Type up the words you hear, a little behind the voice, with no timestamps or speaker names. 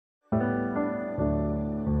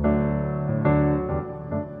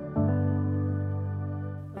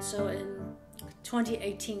So in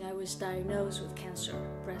 2018, I was diagnosed with cancer,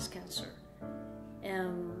 breast cancer.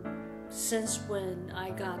 And since when I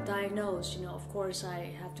got diagnosed, of course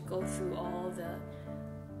I have to go through all the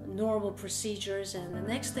normal procedures, and the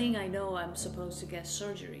next thing I know, I'm supposed to get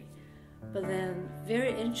surgery. But then,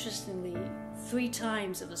 very interestingly, 3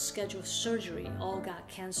 times of the scheduled surgery all got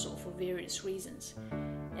canceled for various reasons.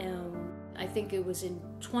 And I think it was in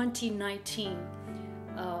 2019,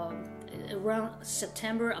 around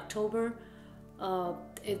September, October,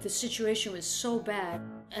 the situation was so bad.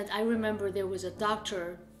 And I remember there was a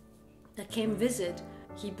doctor that came visit.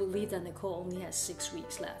 He believed that Nicole only has 6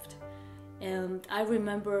 weeks left. And I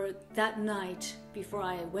remember that night before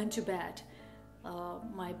I went to bed,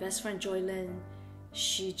 my best friend Joy Lynn,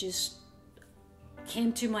 she just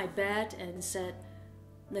came to my bed and said,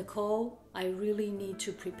 Nicole, I really need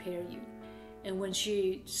to prepare you. And when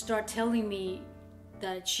she started telling me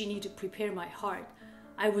that she needed to prepare my heart,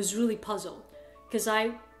 I was really puzzled because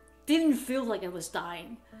I didn't feel like I was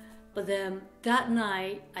dying. But then that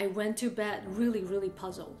night, I went to bed really, really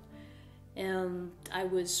puzzled. And I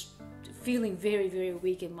was feeling very, very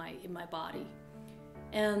weak in my body.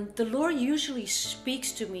 And the Lord usually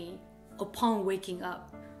speaks to me upon waking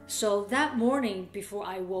up. So that morning before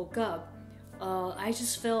I woke up, I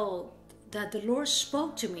just felt that the Lord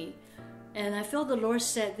spoke to me. And I felt the Lord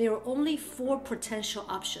said there are only 4 potential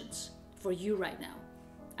options for you right now.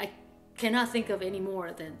 I cannot think of any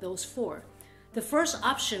more than those 4. The first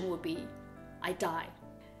option would be, I die.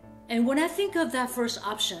 And when I think of that first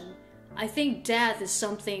option, I think death is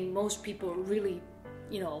something most people really,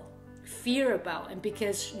 fear about. And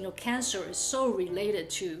because, cancer is so related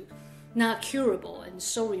to not curable and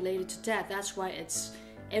so related to death, that's why it's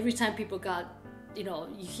every time people got, you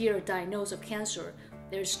hear a diagnosis of cancer,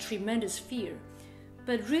 there's tremendous fear.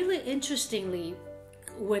 But really interestingly,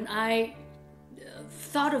 when I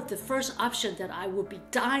thought of the first option that I would be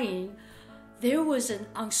dying, there was an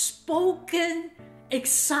unspoken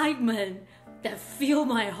excitement that filled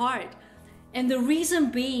my heart. And the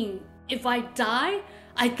reason being, if I die,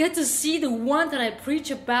 I get to see the one that I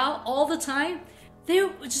preach about all the time. There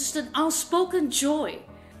was just an unspoken joy.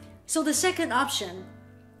 So the second option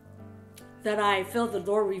that I felt the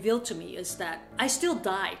Lord revealed to me is that I still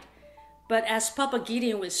died. But as Papa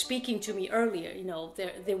Gideon was speaking to me earlier,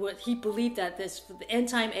 he believed that for the end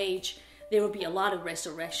time age, there would be a lot of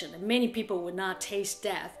resurrection and many people would not taste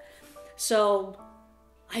death. So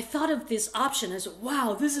I thought of this option as,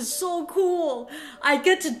 wow, this is so cool. I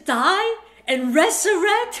get to die and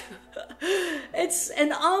resurrect. It's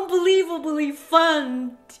an unbelievably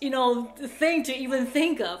fun, thing to even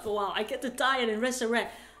think of. Wow, I get to die and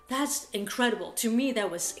resurrect. That's incredible. To me,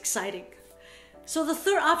 that was exciting. So the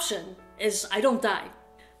third option is I don't die.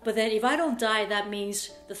 But then if I don't die, that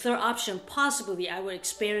means the third option, possibly I would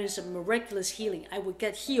experience a miraculous healing. I would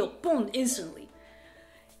get healed, boom, instantly.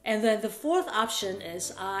 And then the fourth option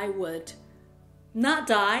is I would not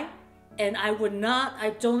die, and I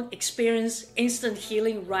don't experience instant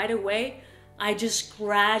healing right away. I just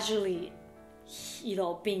gradually,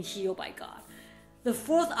 being healed by God. The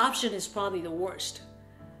fourth option is probably the worst.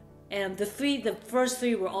 And the first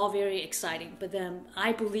 3 were all very exciting, but then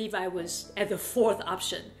I believe I was at the fourth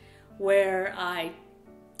option where I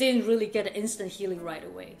didn't really get an instant healing right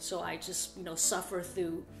away. So I just, suffer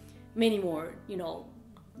through many more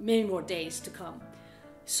days to come.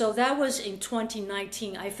 So that was in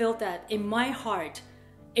 2019. I felt that in my heart,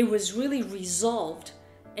 it was really resolved.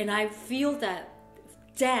 And I feel that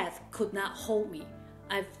death could not hold me.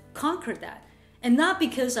 I've conquered that. And not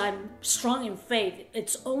because I'm strong in faith,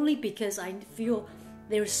 it's only because I feel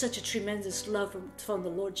there is such a tremendous love from the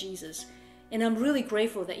Lord Jesus. And I'm really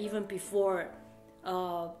grateful that even before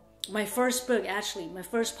my first book, actually, my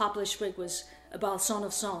first published book was about Song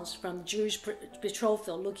of Songs, from Jewish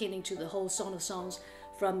betrothal, looking into the whole Song of Songs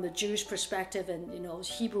from the Jewish perspective and,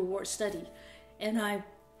 Hebrew word study. And I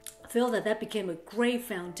feel that became a great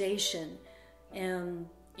foundation and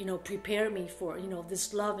prepare me for,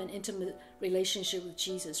 this love and intimate relationship with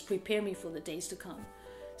Jesus, prepare me for the days to come.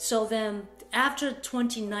 So then after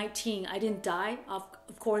 2019, I didn't die, of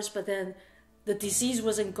course, but then the disease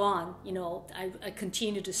wasn't gone. I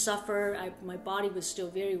continued to suffer. My body was still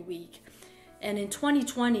very weak. And in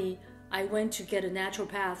 2020, I went to get a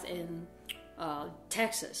naturopath in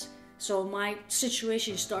Texas. So my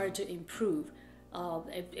situation started to improve.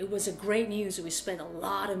 It was a great news. We spent a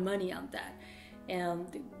lot of money on that. And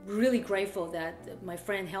really grateful that my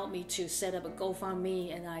friend helped me to set up a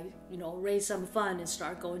GoFundMe, and I, raised some fund and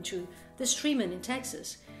start going to this treatment in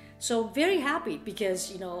Texas. So very happy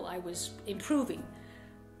because, I was improving.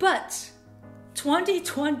 But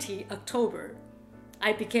 2020 October,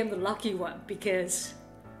 I became the lucky one because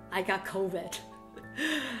I got COVID.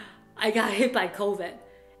 I got hit by COVID.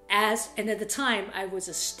 And at the time, I was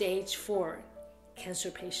a stage 4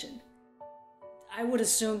 cancer patient. I would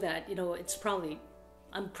assume that,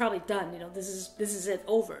 I'm probably done, this is it,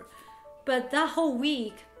 over. But that whole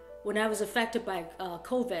week, when I was affected by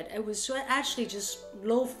COVID, it was actually just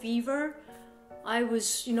low fever. I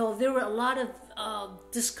was, there were a lot of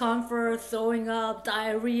discomfort, throwing up,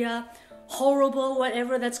 diarrhea, horrible,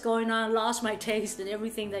 whatever that's going on, lost my taste and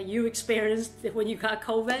everything that you experienced when you got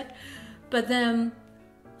COVID. But then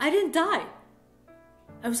I didn't die.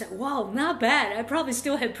 I was like, wow, not bad. I probably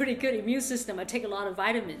still had pretty good immune system. I take a lot of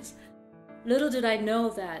vitamins. Little did I know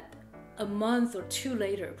that a month or two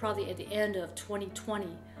later, probably at the end of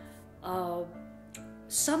 2020,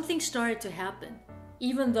 something started to happen.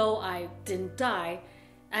 Even though I didn't die,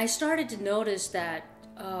 I started to notice that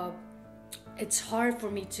it's hard for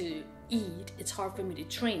me to eat, it's hard for me to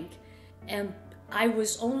drink, and I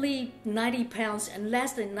was only 90 pounds and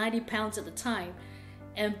less than 90 pounds at the time.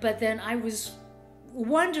 But then I was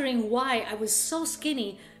wondering why I was so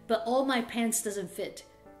skinny, but all my pants doesn't fit.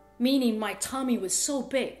 Meaning my tummy was so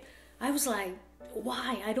big. I was like,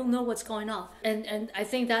 why? I don't know what's going on. And I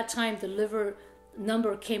think that time the liver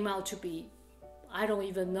number came out to be, I don't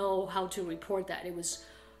even know how to report that. It was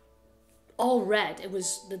all red.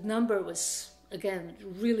 The number was, again,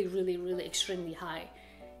 really, really, really extremely high.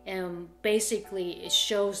 And basically it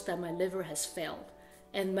shows that my liver has failed.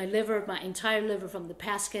 And my entire liver from the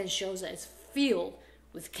PET scan shows that it's filled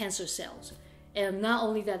with cancer cells. And not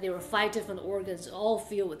only that, there were 5 different organs all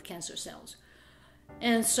filled with cancer cells.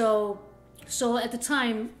 And so at the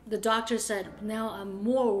time, the doctor said, now I'm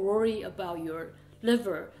more worried about your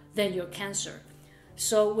liver than your cancer.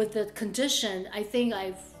 So with the condition, I think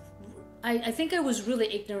I was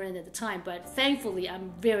really ignorant at the time, but thankfully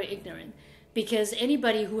I'm very ignorant, because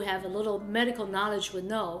anybody who have a little medical knowledge would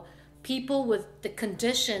know people with the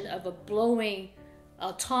condition of a blowing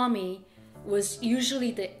tummy was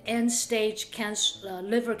usually the end-stage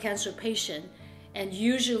liver cancer patient, and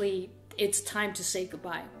usually it's time to say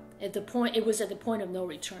goodbye. It was at the point of no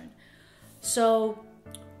return. So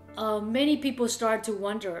many people start to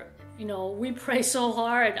wonder, we pray so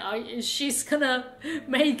hard, she's gonna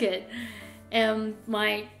make it. And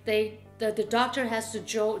the doctor has to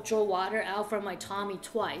draw water out from my tummy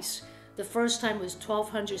twice. The first time was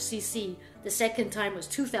 1200 cc, the second time was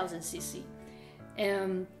 2000 cc.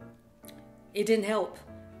 And it didn't help.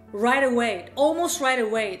 Right away, almost right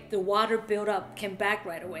away, the water buildup came back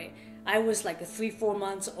right away. I was like a 3-4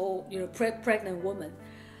 months old, pregnant woman.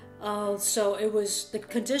 So the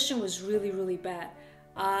condition was really, really bad.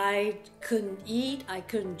 I couldn't eat, I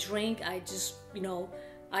couldn't drink, I just,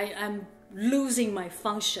 I'm losing my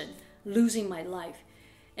function, losing my life.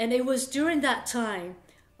 And it was during that time,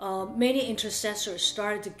 many intercessors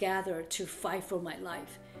started to gather to fight for my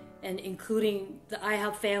life, and including the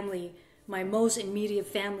IHOP family, my most immediate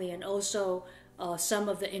family, and also some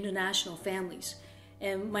of the international families.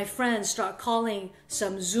 And my friends start calling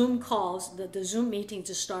some Zoom calls, the Zoom meeting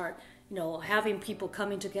to start, having people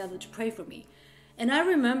coming together to pray for me. And I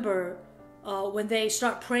remember when they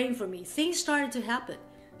start praying for me, things started to happen.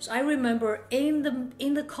 So I remember in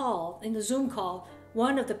the Zoom call,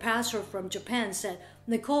 one of the pastors from Japan said,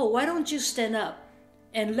 Nicole, why don't you stand up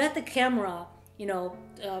and let the camera,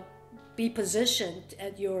 be positioned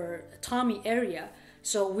at your tummy area,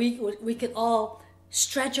 so we could all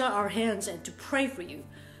stretch out our hands and to pray for you.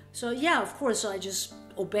 So yeah, of course, so I just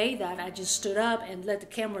obeyed that. I just stood up and let the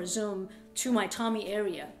camera zoom to my tummy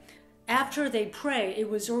area. After they prayed, it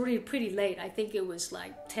was already pretty late. I think it was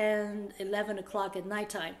like 10, 11 o'clock at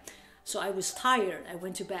nighttime. So I was tired. I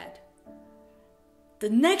went to bed. The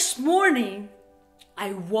next morning,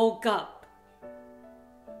 I woke up.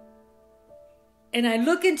 And I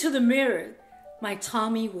look into the mirror. My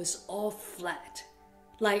tummy was all flat.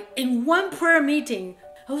 Like in one prayer meeting,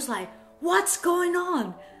 I was like, what's going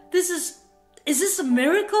on? Is this a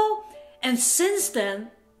miracle? And since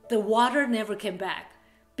then, the water never came back,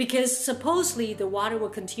 because supposedly the water will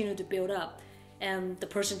continue to build up and the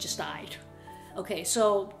person just died. Okay,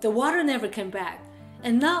 so the water never came back.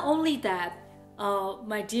 And not only that,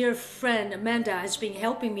 my dear friend Amanda has been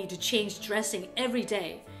helping me to change dressing every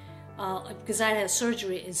day because I had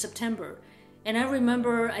surgery in September. And I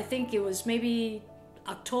remember, I think it was maybe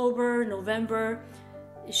October, November,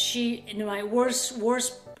 in my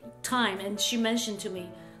worst time, and she mentioned to me,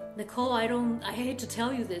 Nicole, I hate to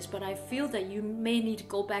tell you this, but I feel that you may need to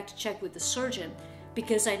go back to check with the surgeon,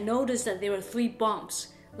 because I noticed that there were 3 bumps,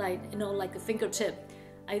 like a fingertip.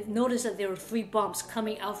 I noticed that there were 3 bumps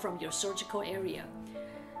coming out from your surgical area.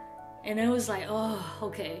 And I was like, oh,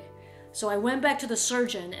 okay. So I went back to the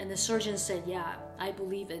surgeon, and the surgeon said, yeah, I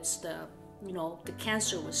believe it's the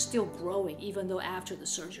cancer was still growing even though after the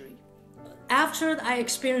surgery. After I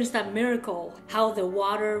experienced that miracle, how the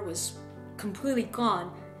water was completely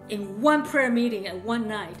gone in one prayer meeting at one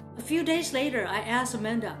night, a few days later, I asked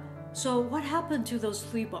Amanda, so what happened to those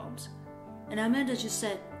 3 bombs? And Amanda just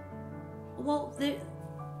said, well,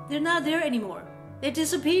 they're not there anymore. They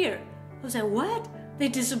disappeared. I was like, what? They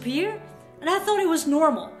disappeared? And I thought it was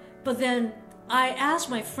normal. But then I asked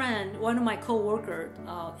my friend, one of my co-workers,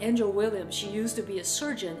 Angel Williams, she used to be a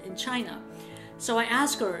surgeon in China. So I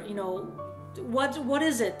asked her, what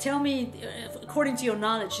is it? Tell me, according to your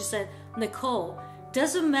knowledge. She said, Nicole,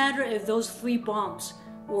 doesn't matter if those 3 bombs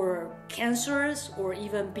were cancerous or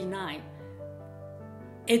even benign.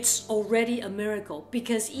 It's already a miracle,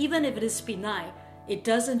 because even if it is benign, it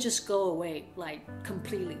doesn't just go away like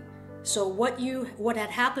completely. So what had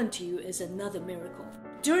happened to you is another miracle.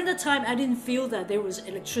 During the time, I didn't feel that there was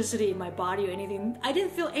electricity in my body or anything. I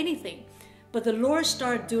didn't feel anything. But the Lord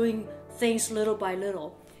started doing things little by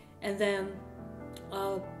little. And then,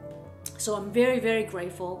 so I'm very, very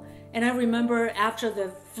grateful. And I remember after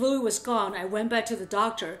the flu was gone, I went back to the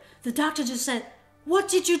doctor. The doctor just said, what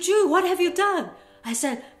did you do? What have you done? I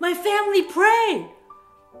said, my family prayed.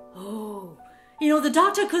 Oh, the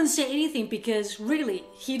doctor couldn't say anything because really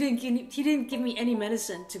he didn't give me any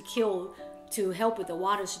medicine to help with the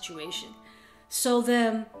water situation. So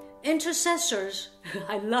then intercessors,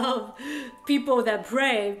 I love people that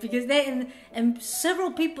pray, because and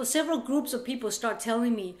several groups of people start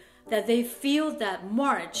telling me that they feel that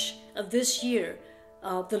March of this year,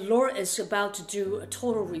 the Lord is about to do a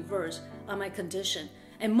total reverse on my condition.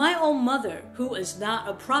 And my own mother, who is not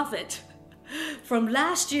a prophet, from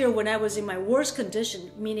last year when I was in my worst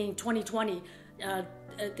condition, meaning 2020,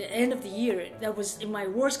 at the end of the year, that was in my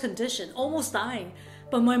worst condition, almost dying.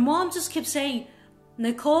 But my mom just kept saying,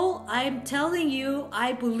 Nicole, I'm telling you,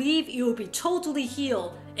 I believe you will be totally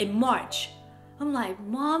healed in March. I'm like,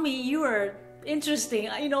 Mommy, you are interesting.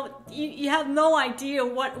 You have no idea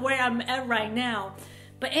where I'm at right now.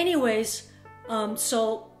 But anyways,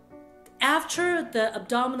 so after the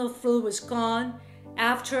abdominal fluid was gone,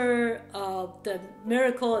 after the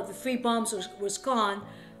miracle of the 3 bombs was gone,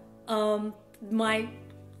 my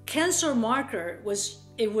cancer marker was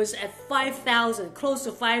at 5,000, close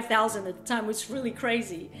to 5,000 at the time, which is really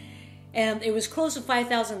crazy. And it was close to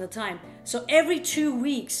 5,000 at the time. So every 2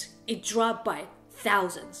 weeks, it dropped by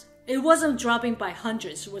thousands. It wasn't dropping by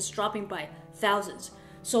hundreds, it was dropping by thousands.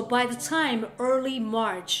 So by the time early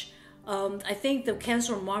March, I think the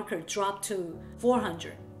cancer marker dropped to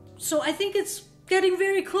 400. So I think it's getting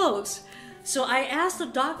very close. So I asked the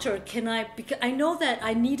doctor, because I know that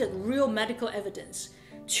I needed real medical evidence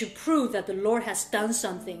to prove that the Lord has done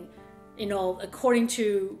something, according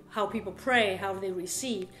to how people pray, how they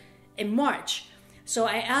receive in March. So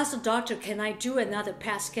I asked the doctor, can I do another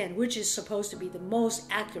PET scan, which is supposed to be the most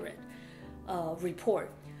accurate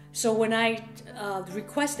report. So when I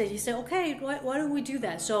requested, he said, okay, why don't we do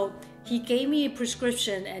that? So he gave me a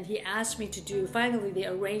prescription, and he asked me to finally they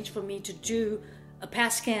arranged for me to do a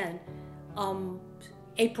PET scan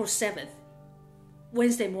April 7th,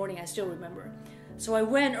 Wednesday morning, I still remember. So I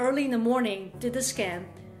went early in the morning, did the scan.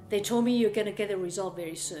 They told me you're going to get the result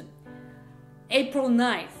very soon. April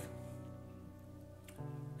 9th,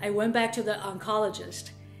 I went back to the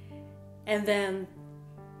oncologist, and then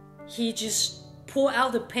he just pulled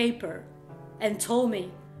out the paper and told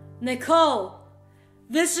me, Nicole,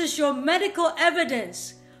 this is your medical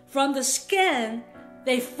evidence. From the scan,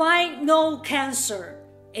 they find no cancer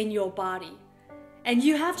in your body. And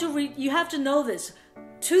you have to know this.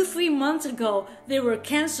 2-3 months ago, there were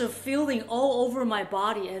cancer feeling all over my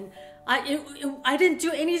body, and I didn't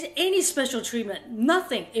do any special treatment,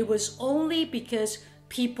 nothing. It was only because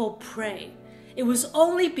people pray. It was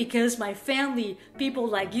only because my family, people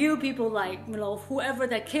like you, people like whoever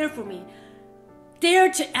that care for me,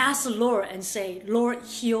 dared to ask the Lord and say, Lord,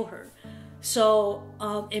 heal her. So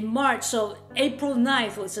in March, so April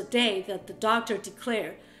 9th was the day that the doctor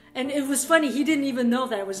declared. And it was funny, he didn't even know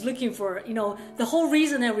that I was looking for, the whole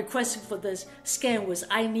reason I requested for this scan was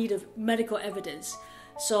I needed medical evidence.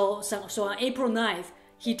 So on April 9th,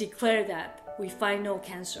 he declared that we find no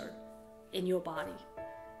cancer in your body.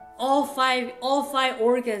 All five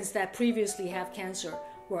organs that previously have cancer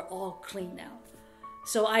were all clean now.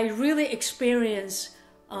 So I really experienced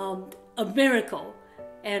a miracle.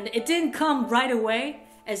 And it didn't come right away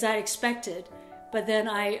as I expected. But then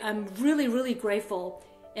I'm really, really grateful.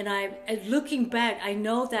 And looking back, I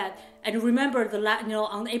know that, and remember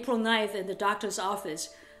on April 9th in the doctor's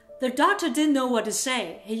office, the doctor didn't know what to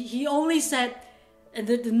say. He only said, and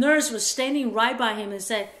the nurse was standing right by him and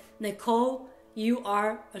said, "Nicole, you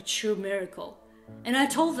are a true miracle." And I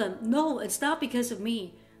told them, no, it's not because of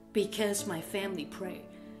me, because my family prayed.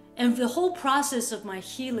 And the whole process of my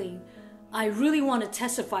healing, I really want to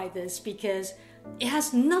testify this because it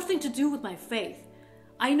has nothing to do with my faith.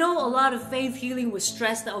 I know a lot of faith healing was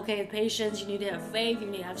stressed that, okay, patients, you need to have faith, you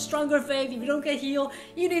need to have stronger faith. If you don't get healed,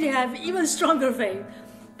 you need to have even stronger faith.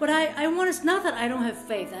 But I want it's not that I don't have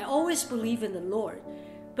faith. I always believe in the Lord.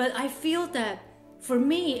 But I feel that for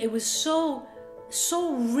me, it was so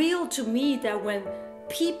real to me that when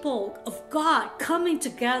people of God coming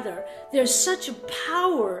together, there's such a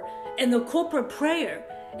power in the corporate prayer.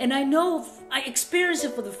 And I know I experienced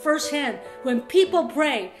it for the first hand. When people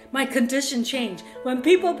pray, my condition changed. When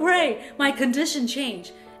people pray, my condition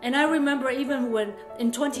changed. And I remember even when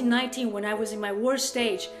in 2019, when I was in my worst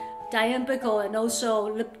stage, Diane Bickle and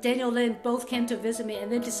also Daniel Lin both came to visit me and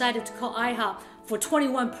then decided to call IHOP for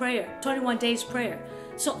 21 days prayer.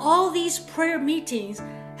 So all these prayer meetings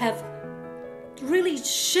have really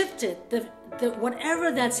shifted the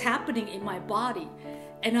whatever that's happening in my body.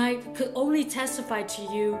 And I could only testify to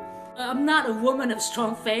you, I'm not a woman of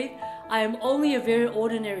strong faith. I am only a very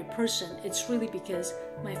ordinary person. It's really because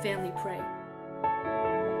my family prayed.